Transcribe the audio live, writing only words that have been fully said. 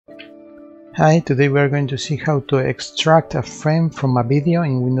Hi, today we are going to see how to extract a frame from a video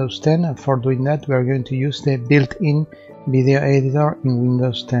in Windows 10, and for doing that we are going to use the built-in video editor in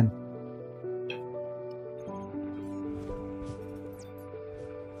Windows 10.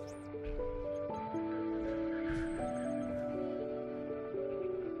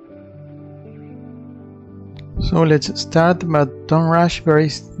 So let's start, but don't rush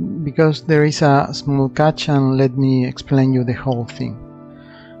because there is a small catch, and let me explain you the whole thing.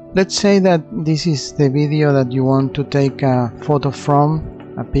 Let's say that this is the video that you want to take a photo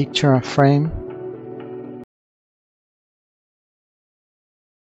from, a picture, a frame.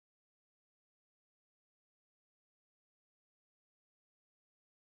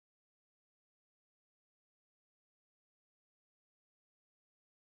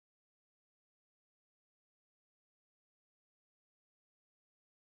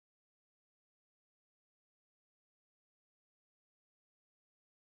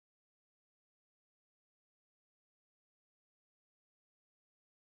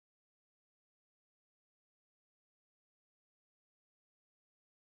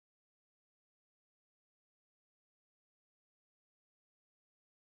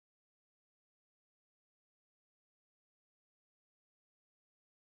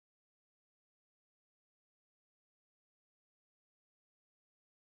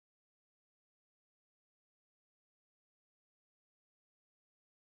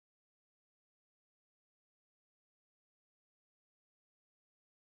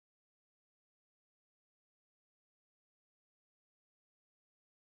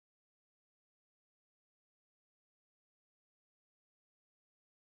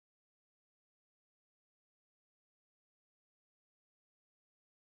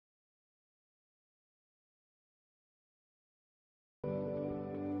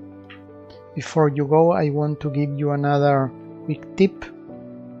 Before you go, I want to give you another quick tip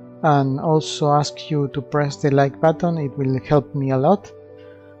and also ask you to press the like button. It will help me a lot.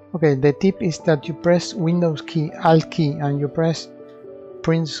 Okay, the tip is that you press Windows key, Alt key, and you press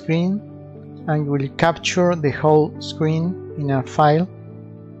print screen, and you will capture the whole screen in a file.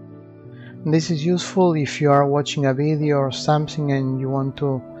 And this is useful if you are watching a video or something and you want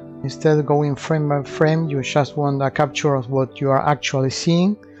to, instead of going frame by frame, you just want a capture of what you are actually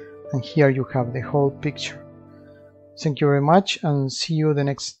seeing, and here you have the whole picture. Thank you very much, and see you the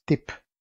next tip.